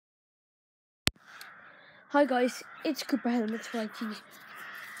Hi guys, it's Cooper Helmets YT,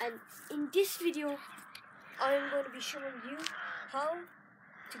 and in this video I'm going to be showing you how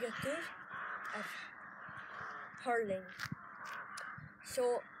to get good at hurling.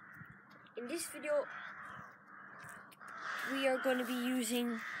 So in this video we are going to be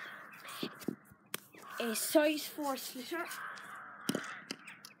using a size 4 slitter,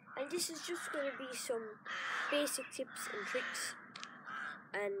 and this is just going to be some basic tips and tricks.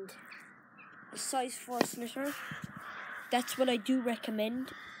 And a size 4 slitter, that's what I do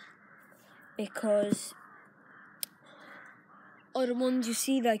recommend, because other ones you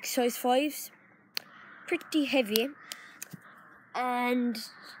see like size 5s, pretty heavy, and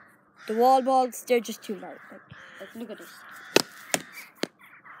the wall balls, they're just too light. Like look at this.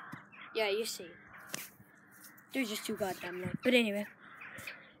 Yeah, you see, they're just too goddamn light. But anyway,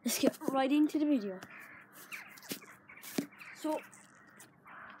 let's get right into the video. So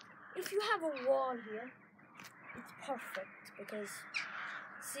if you have a wall here, it's perfect, because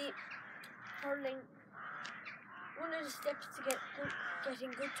see, hurling, one of the steps to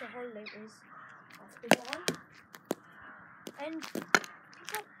getting good to hurling is off the wall and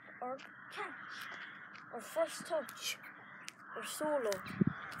pick up or catch or first touch or solo,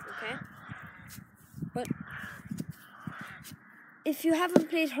 okay? But if you haven't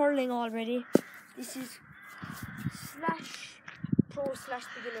played hurling already, this is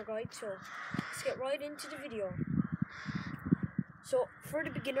 /pro/beginner guide, so let's get right into the video. So for the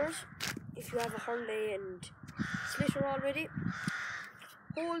beginners, if you have a hurley and slitter already,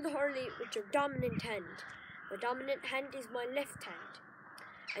 hold the hurley with your dominant hand. My dominant hand is my left hand,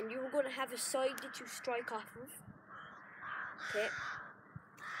 and you're going to have a side that you strike off of. Okay,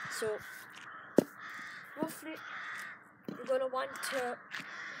 so roughly you're going to want to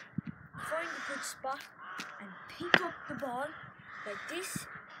find a good spot and pick up the ball like this.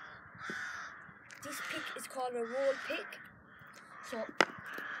 This pick is called a roll pick. So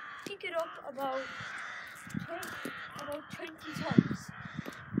pick it up about 20 times.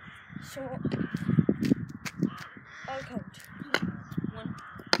 So I'll count. 1,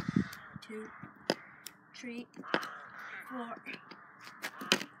 2, 3, 4,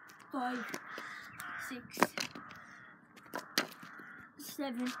 5, 6,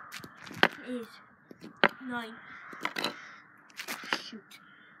 7, 8, 9, shoot,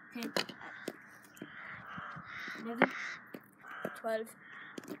 10, 11, 12,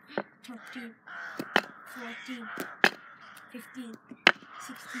 13, 14, 15,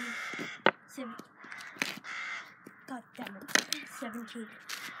 16, 17, god damn it, 17,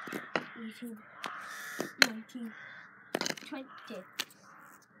 18, 19, 20.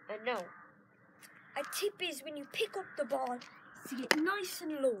 And now, a tip is when you pick up the ball to get nice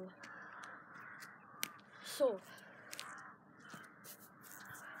and low. So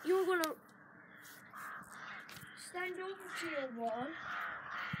you're gonna stand over to your wall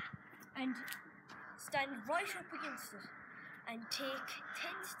and stand right up against it and take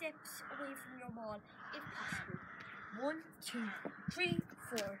 10 steps away from your ball if possible. 1, 2, 3,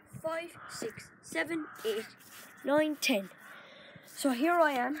 4, 5, 6, 7, 8, 9, 10. So here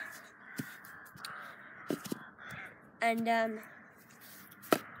I am, and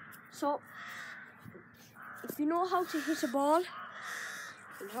so if you know how to hit a ball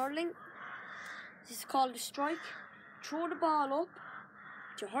in hurling, this is called a strike. Throw the ball up,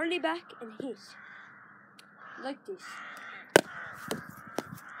 to hurley back and hit like this.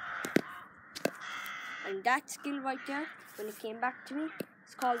 And that skill right there, when it came back to me,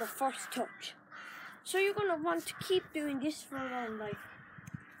 it's called a first touch. So you're gonna want to keep doing this for around like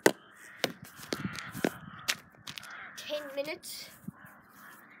 10 minutes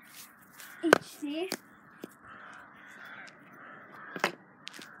each day.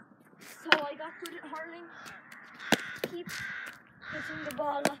 So I got good at hurling. Keep hitting the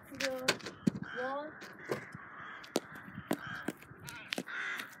ball off the wall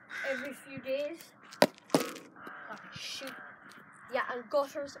every few days. Oh, shoot. Yeah, and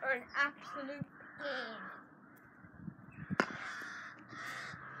gutters are an absolute pain.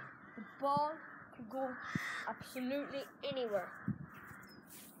 The ball can go absolutely anywhere.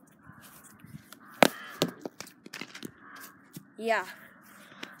 Yeah.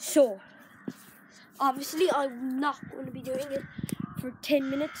 So obviously I'm not going to be doing it for 10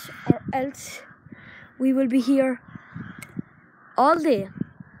 minutes, or else we will be here all day.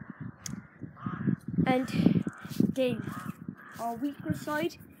 And then our weaker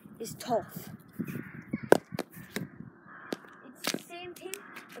side is tough. It's the same thing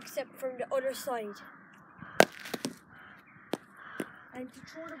except from the other side. And to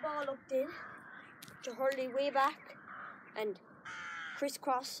throw the ball up then, to hurley way back and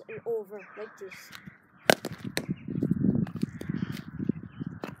crisscross and over like this.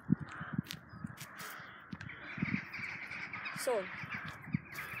 So,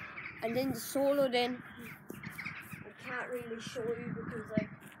 and then the solo then, I can't really show you because I'm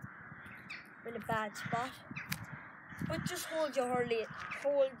in a bad spot. But just hold your hurley,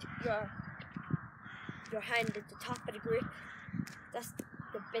 hold your hand at the top of the grip. That's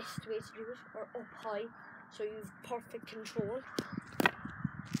the best way to do it, or up high, so you have perfect control.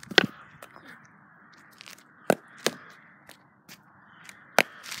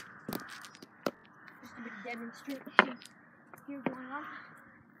 Just a bit of demonstration here going on.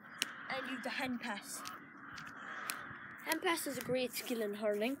 And use the hand pass. Hand pass is a great skill in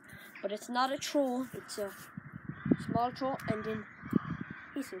hurling, but it's not a throw, it's a small throw and then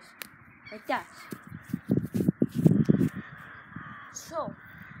pieces, like that. So,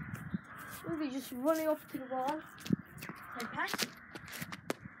 we'll be just running up to the wall and pass,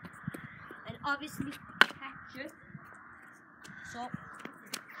 and obviously catch it. So,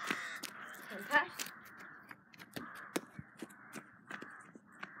 and pass.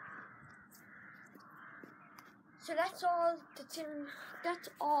 So that's all. That's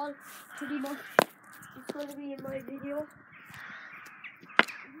all pretty much. It's going to be in my video.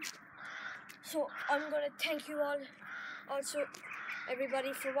 So I'm going to thank you all, also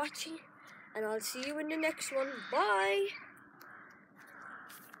everybody, for watching, and I'll see you in the next one. Bye.